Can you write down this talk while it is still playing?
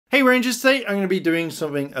Hey Rangers, today I'm going to be doing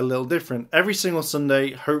something a little different. Every single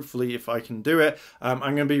Sunday, hopefully if I can do it, I'm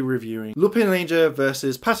going to be reviewing Lupinranger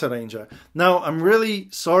versus Patranger. Now, I'm really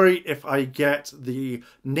sorry if I get the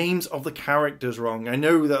names of the characters wrong. I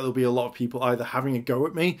know that there'll be a lot of people either having a go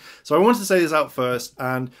at me, so I wanted to say this out first,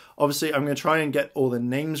 and obviously I'm going to try and get all the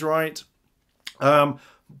names right.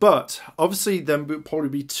 But obviously there will probably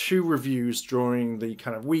be 2 reviews during the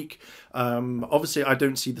kind of week. Obviously I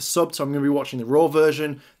don't see the sub, so I'm going to be watching the raw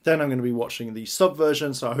version. Then I'm going to be watching the sub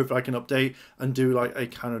version, so I hope I can update and do like a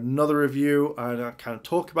kind of another review and kind of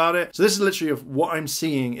talk about it. So this is literally of what I'm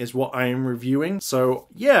seeing is what I am reviewing. So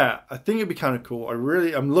yeah, I think it'd be kind of cool.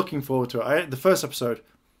 I'm looking forward to it. The first episode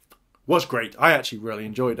was great. I actually really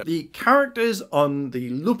enjoyed it. The characters on the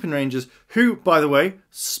Lupinrangers, who, by the way,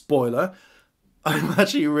 spoiler, I'm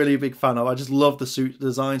actually a really big fan of. I just love the suit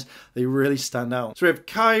designs. They really stand out. So we have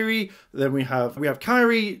Kairi, then we have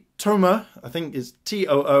Kairi Toma, I think is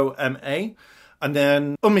Tooma, and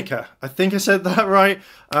then Umika. I think I said that right.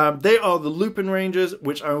 They are the Lupinrangers,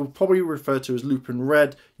 which I will probably refer to as Lupin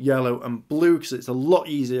Red, Yellow, and Blue, because it's a lot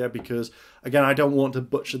easier because, again, I don't want to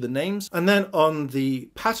butcher the names. And then on the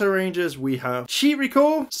Patrangers, we have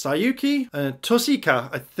Chiriko, Sayuki, and Toshika.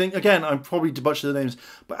 I think, again, I'm probably to butcher the names,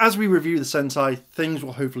 but as we review the Sentai, things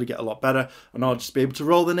will hopefully get a lot better, and I'll just be able to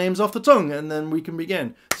roll the names off the tongue, and then we can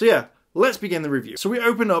begin. So yeah, let's begin the review. So we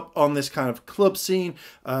open up on this kind of club scene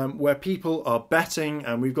where people are betting,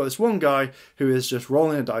 and we've got this one guy who is just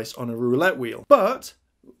rolling a dice on a roulette wheel. But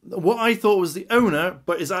what I thought was the owner,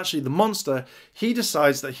 but is actually the monster, he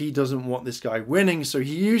decides that he doesn't want this guy winning, so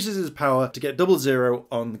he uses his power to get 0-0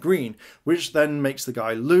 on the green, which then makes the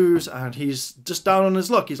guy lose, and he's just down on his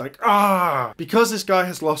luck. He's like, ah! Because this guy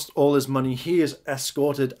has lost all his money, he is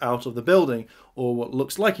escorted out of the building, or what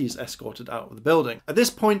looks like he's escorted out of the building. At this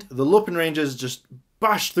point, the Lupinrangers just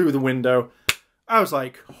bash through the window. I was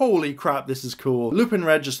like, holy crap, this is cool. Lupin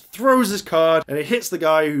Red just throws his card and it hits the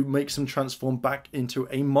guy who makes him transform back into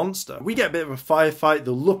a monster. We get a bit of a firefight.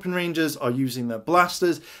 The Lupinrangers are using their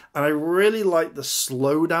blasters, and I really like the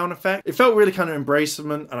slowdown effect. It felt really kind of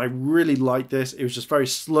embracement, and I really liked this. It was just very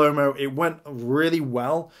slow-mo. It went really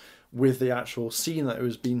well with the actual scene that it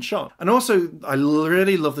was being shot. And also, I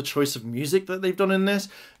really love the choice of music that they've done in this.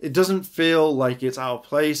 It doesn't feel like it's out of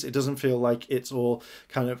place. It doesn't feel like it's all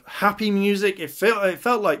kind of happy music. It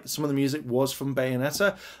felt like some of the music was from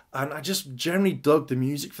Bayonetta, and I just generally dug the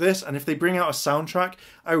music for this. And if they bring out a soundtrack,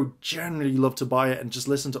 I would generally love to buy it and just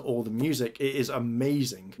listen to all the music. It is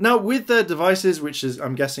amazing. Now, with their devices, which is,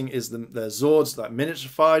 I'm guessing, is their Zords that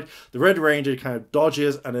miniaturified, the Red Ranger kind of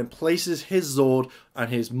dodges and then places his Zord and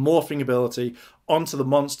his morphing ability onto the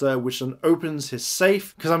monster, which then opens his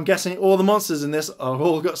safe, because I'm guessing all the monsters in this are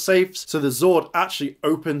all got safes, so the Zord actually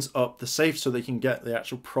opens up the safe so they can get the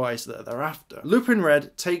actual prize that they're after. Lupin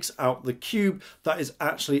Red takes out the cube that is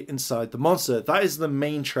actually inside the monster. That is the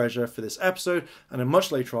main treasure for this episode, and then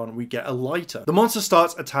much later on we get a lighter. The monster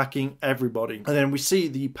starts attacking everybody, and then we see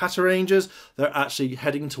the Patrangers. They're actually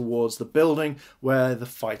heading towards the building where the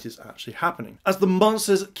fight is actually happening. As the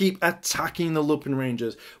monsters keep attacking the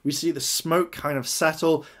Lupinrangers, we see the smoke kind of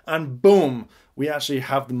settle, and boom, we actually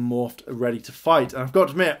have them morphed ready to fight. And I've got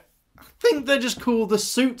to admit, I think they're just cool. The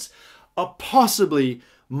suits are possibly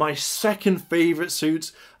my second favourite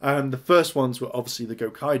suits. The first ones were obviously the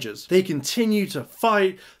Gokaijers. They continue to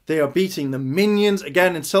fight. They are beating the minions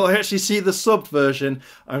again until I actually see the sub version.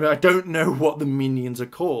 I don't know what the minions are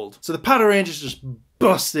called. So the Patrangers just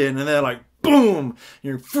bust in and they're like, boom,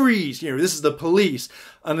 freeze, this is the police.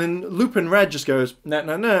 And then Lupin Red just goes, nah,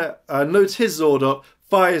 nah, nah, loads his Zord up,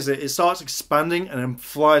 fires it, it starts expanding and then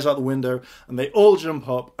flies out the window, and they all jump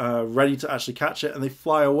up, ready to actually catch it, and they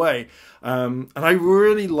fly away. And I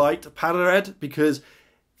really liked Patranger because,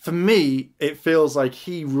 for me, it feels like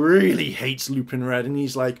he really hates Lupin Red, and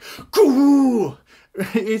he's like, cool!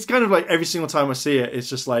 It's kind of like every single time I see it, it's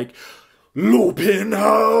just like, Lupin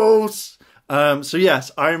House! So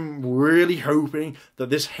yes, I'm really hoping that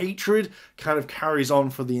this hatred kind of carries on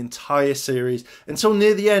for the entire series until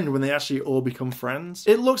near the end when they actually all become friends.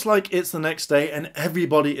 It looks like it's the next day and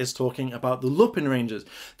everybody is talking about the Lupinrangers.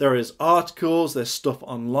 There is articles, there's stuff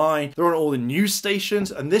online, they're on all the news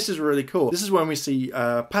stations, and this is really cool. This is when we see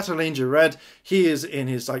Patranger Red. He is in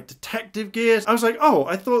his like detective gear. I was like, oh,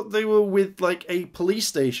 I thought they were with like a police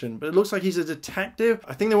station, but it looks like he's a detective.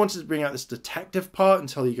 I think they wanted to bring out this detective part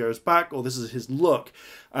until he goes back, or this is his look,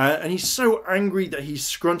 and he's so angry that he's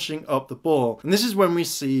scrunching up the ball. And this is when we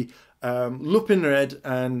see Lupin Red,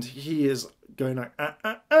 and he is going like,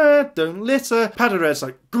 don't litter. Patrared's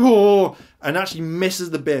like, go, and actually misses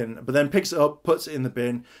the bin, but then picks it up, puts it in the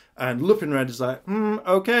bin, And Lupinred is like,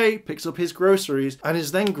 okay, picks up his groceries and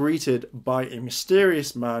is then greeted by a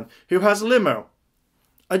mysterious man who has a limo.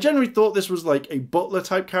 I generally thought this was like a butler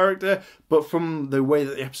type character, but from the way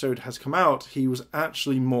that the episode has come out, he was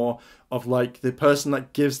actually more of like the person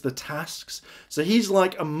that gives the tasks. So he's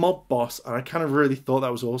like a mob boss, and I kind of really thought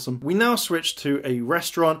that was awesome. We now switch to a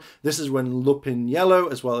restaurant. This is when Lupin Yellow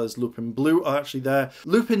as well as Lupin Blue are actually there.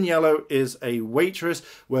 Lupin Yellow is a waitress,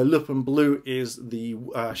 where Lupin Blue is the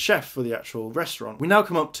chef for the actual restaurant. We now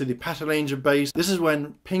come up to the Patranger base. This is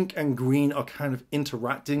when Pink and Green are kind of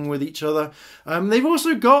interacting with each other. They've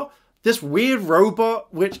also got this weird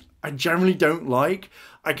robot, which I generally don't like.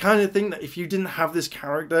 I kind of think that if you didn't have this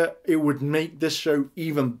character, it would make this show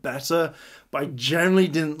even better. But I generally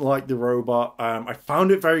didn't like the robot. I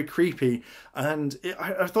found it very creepy. And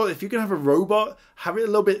I thought if you can have a robot, have it a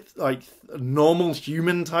little bit like a normal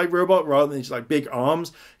human type robot rather than these like big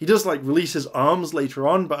arms. He does like release his arms later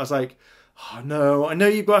on, but I was like, oh no, I know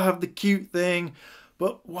you've got to have the cute thing,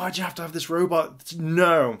 but why'd you have to have this robot?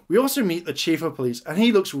 No. We also meet the chief of police, and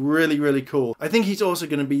he looks really, really cool. I think he's also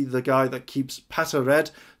going to be the guy that keeps Patranger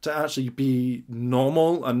to actually be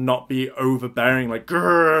normal and not be overbearing, like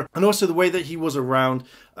grrr. And also the way that he was around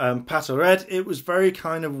Patranger, it was very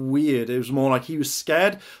kind of weird. It was more like he was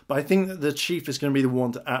scared, but I think that the chief is going to be the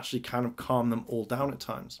one to actually kind of calm them all down at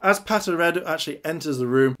times. As Patranger actually enters the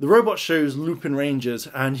room, the robot shows Lupinrangers,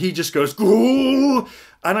 and he just goes, "Ghoul!"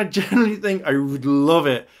 And I generally think I would love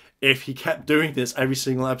it if he kept doing this every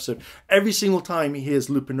single episode. Every single time he hears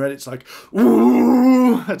Lupinrangers, it's like,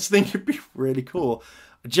 ooh! I just think it'd be really cool.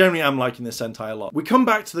 I generally am liking this Sentai a lot. We come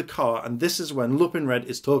back to the car, and this is when Lupinrangers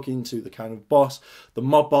is talking to the kind of boss, the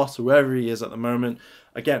mob boss, whoever he is at the moment.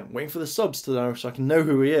 Again, waiting for the subs to know so I can know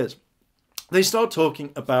who he is. They start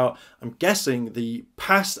talking about, I'm guessing, the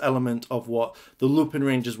past element of what the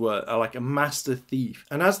Lupinrangers were, like a master thief.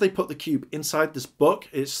 And as they put the cube inside this book,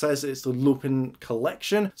 it says it's the Lupin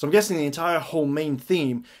collection. So I'm guessing the entire whole main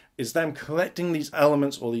theme is them collecting these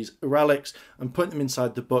elements or these relics and putting them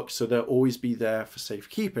inside the book so they'll always be there for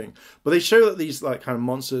safekeeping. But they show that these like kind of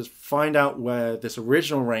monsters find out where this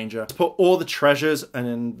original ranger put all the treasures, and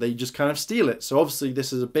then they just kind of steal it. So obviously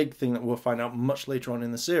this is a big thing that we'll find out much later on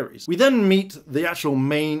in the series. We then meet the actual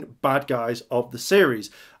main bad guys of the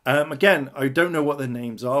series. Again, I don't know what their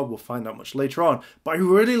names are, we'll find out much later on, but I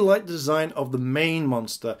really like the design of the main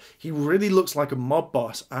monster. He really looks like a mob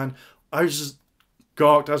boss, and I was just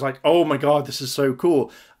gawked. I was like, oh my god, this is so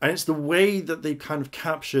cool. And it's the way that they've kind of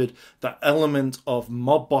captured that element of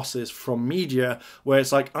mob bosses from media, where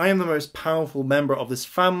it's like, I am the most powerful member of this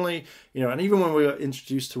family, you know. And even when we were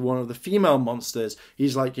introduced to one of the female monsters,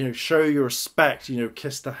 he's like, you know, show your respect, you know,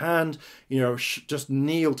 kiss the hand, you know, just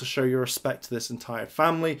kneel to show your respect to this entire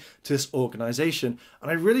family, to this organization. And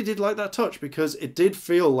I really did like that touch, because it did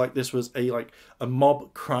feel like this was a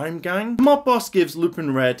mob crime gang. The mob boss gives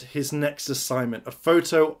Lupinrangers his next assignment, a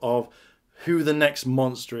photo of who the next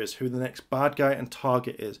monster is, who the next bad guy and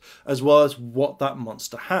target is, as well as what that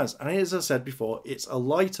monster has. And as I said before, it's a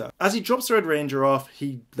lighter. As he drops the Red Ranger off,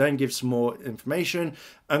 he then gives some more information,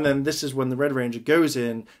 and then this is when the Red Ranger goes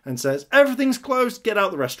in and says, everything's closed, get out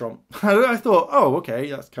the restaurant. I thought, oh, okay,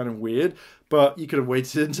 that's kind of weird, but you could have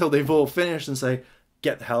waited until they've all finished and say,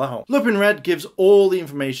 get the hell out. Lupinrangers gives all the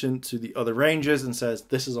information to the other Rangers and says,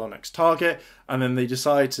 this is our next target. And then they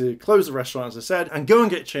decide to close the restaurant, as I said, and go and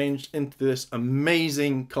get changed into this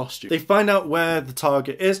amazing costume. They find out where the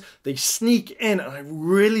target is. They sneak in, and I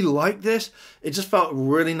really like this. It just felt a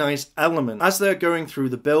really nice element. As they're going through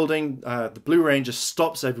the building, the Blue Ranger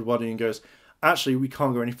stops everybody and goes, actually, we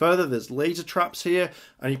can't go any further. There's laser traps here.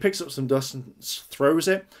 And he picks up some dust and throws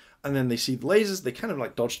it. And then they see the lasers, they kind of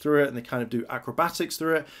like dodge through it, and they kind of do acrobatics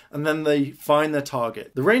through it, and then they find their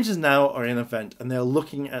target. The Rangers now are in a vent, and they're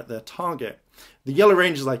looking at their target. The Yellow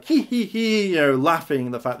Ranger's like, hee hee hee, you know, laughing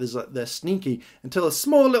at the fact that they're sneaky, until a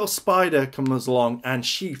small little spider comes along, and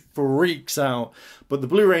she freaks out. But the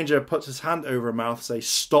Blue Ranger puts his hand over her mouth, say,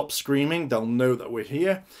 stop screaming, they'll know that we're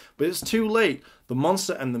here. But it's too late. The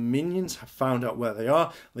monster and the minions have found out where they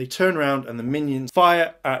are. They turn around, and the minions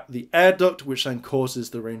fire at the air duct, which then causes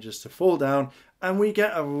the Rangers to fall down, and we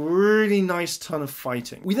get a really nice ton of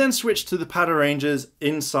fighting. We then switch to the Patrangers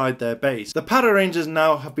inside their base. The Patrangers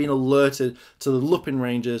now have been alerted to the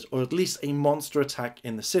Lupinrangers, or at least a monster attack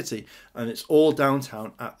in the city, and it's all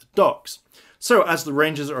downtown at the docks. So as the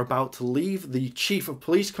Rangers are about to leave, the chief of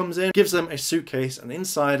police comes in, gives them a suitcase, and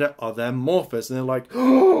inside it are their morphers, and they're like,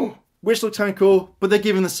 oh, which look kind of cool, but they're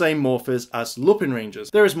given the same morphers as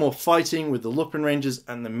Lupinrangers. There is more fighting with the Lupinrangers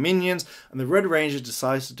and the minions, and the Red Ranger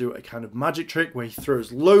decides to do a kind of magic trick where he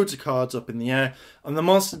throws loads of cards up in the air, and the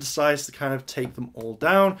monster decides to kind of take them all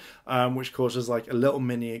down, which causes like a little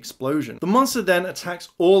mini explosion. The monster then attacks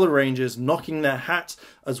all the Rangers, knocking their hats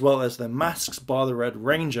as well as their masks by the Red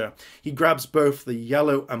Ranger. He grabs both the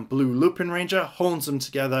yellow and blue Lupinranger, holds them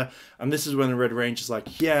together, and this is when the Red Ranger's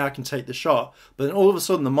like, yeah, I can take the shot. But then all of a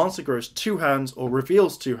sudden the monster grows two hands, or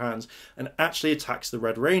reveals two hands, and actually attacks the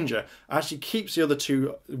Red Ranger. Actually keeps the other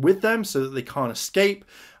two with them so that they can't escape.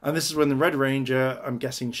 And this is when the Red Ranger, I'm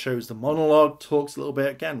guessing, shows the monologue, talks a little bit,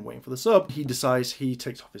 again, waiting for the sub. He decides he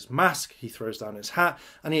takes off his mask, he throws down his hat,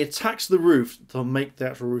 and he attacks the roof to make the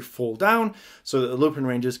actual roof fall down so that the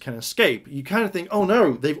Lupinrangers can escape. You kind of think, oh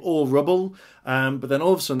no, they've all rubble. But then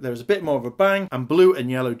all of a sudden there's a bit more of a bang, and blue and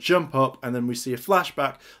yellow jump up, and then we see a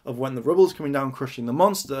flashback of when the rubble's coming down, crushing the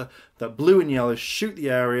monster, that blue and yellow shoot the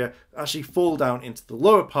area, actually fall down into the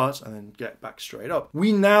lower parts, and then get back straight up.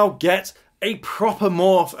 We now get a proper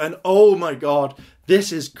morph, and oh my god,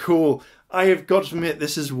 this is cool. I have got to admit,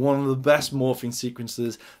 this is one of the best morphing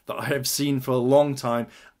sequences that I have seen for a long time.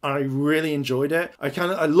 I really enjoyed it.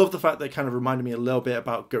 I love the fact that it kind of reminded me a little bit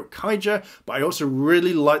about Gokaiger, but I also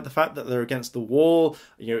really like the fact that they're against the wall.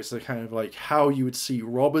 You know, it's the kind of like how you would see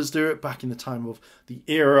robbers do it back in the time of the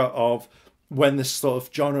era of when this sort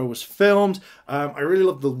of genre was filmed. I really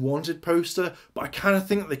love the Wanted poster, but I kind of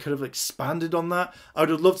think that they could have expanded on that. I would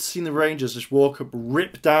have loved to see the Rangers just walk up,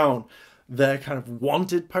 rip down their kind of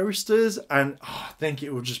Wanted posters, and I think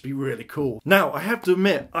it would just be really cool. Now, I have to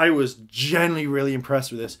admit, I was genuinely really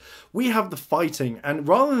impressed with this. We have the fighting, and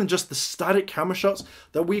rather than just the static camera shots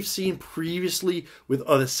that we've seen previously with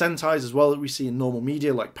other Sentais as well that we see in normal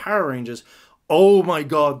media like Power Rangers, oh my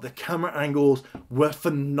god, the camera angles were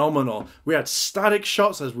phenomenal. We had static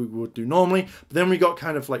shots as we would do normally, but then we got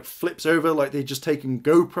kind of like flips over like they'd just taken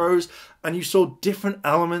GoPros, and you saw different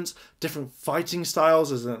elements, different fighting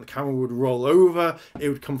styles, as in the camera would roll over, it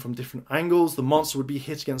would come from different angles, the monster would be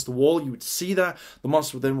hit against the wall, you would see that, the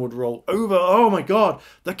monster then would roll over. Oh my god,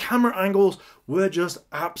 the camera angles were just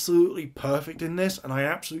absolutely perfect in this, and I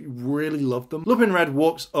absolutely really loved them. Lupin Red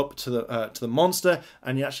walks up to the monster,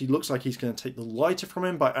 and he actually looks like he's going to take the lighter from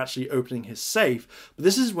him by actually opening his safe. But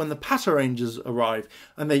this is when the Patrangers arrive,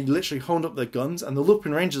 and they literally hold up their guns, and the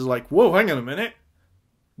Lupinrangers are like, whoa, hang on a minute.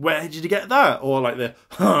 Where did you get that? Or like the,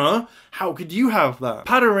 huh? How could you have that?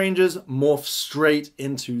 Patrangers morph straight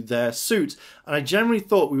into their suits. And I generally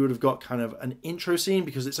thought we would have got kind of an intro scene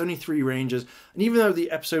because it's only 3 Rangers. And even though the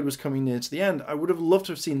episode was coming near to the end, I would have loved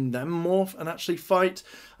to have seen them morph and actually fight.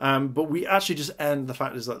 But we actually just end, the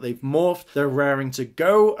fact is that they've morphed, they're raring to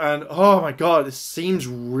go. And oh my god, this seems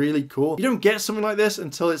really cool. You don't get something like this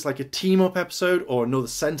until it's like a team up episode or another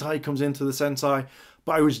Sentai comes into the Sentai.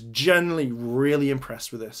 But I was generally really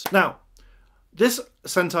impressed with this. Now, this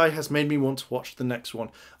Sentai has made me want to watch the next one.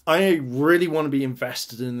 I really want to be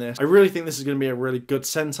invested in this. I really think this is going to be a really good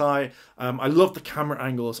Sentai. I love the camera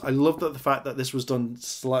angles. I love the fact that this was done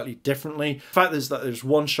slightly differently. The fact is that there's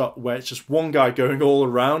one shot where it's just one guy going all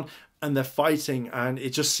around and they're fighting, and it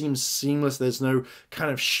just seems seamless. There's no kind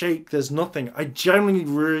of shake, there's nothing. I genuinely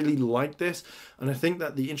really like this, and I think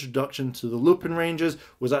that the introduction to the Lupinrangers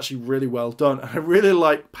was actually really well done. And I really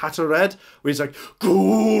like Patranger, where he's like,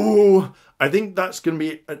 go! I think that's going to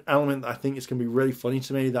be an element that I think is going to be really funny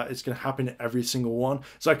to me, that it's going to happen in every single one.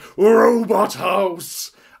 It's like, Robot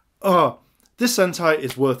House! This Sentai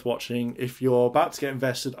is worth watching. If you're about to get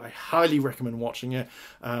invested, I highly recommend watching it.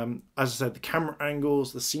 As I said, the camera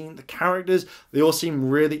angles, the scene, the characters, they all seem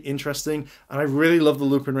really interesting. And I really love the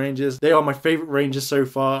Lupinrangers. They are my favourite Rangers so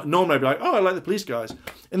far. Normally I'd be like, oh, I like the police guys.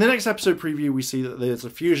 In the next episode preview, we see that there's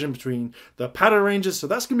a fusion between the Patrangers. So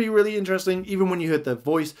that's going to be really interesting. Even when you heard their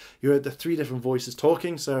voice, you heard the 3 different voices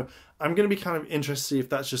talking. So I'm going to be kind of interested to see if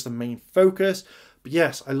that's just a main focus. But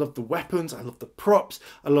yes, I love the weapons, I love the props,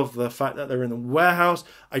 I love the fact that they're in the warehouse.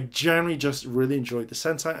 I generally just really enjoyed the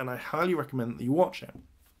Sentai, and I highly recommend that you watch it.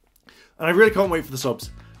 And I really can't wait for the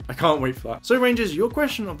subs. I can't wait for that. So Rangers, your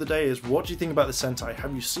question of the day is, what do you think about the Sentai?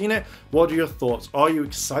 Have you seen it? What are your thoughts? Are you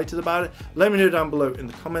excited about it? Let me know down below in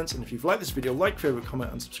the comments. And if you've liked this video, like, favorite,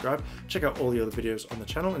 comment, and subscribe. Check out all the other videos on the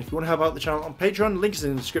channel. And if you want to help out the channel on Patreon, link is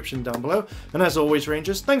in the description down below. And as always,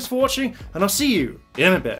 Rangers, thanks for watching, and I'll see you in a bit.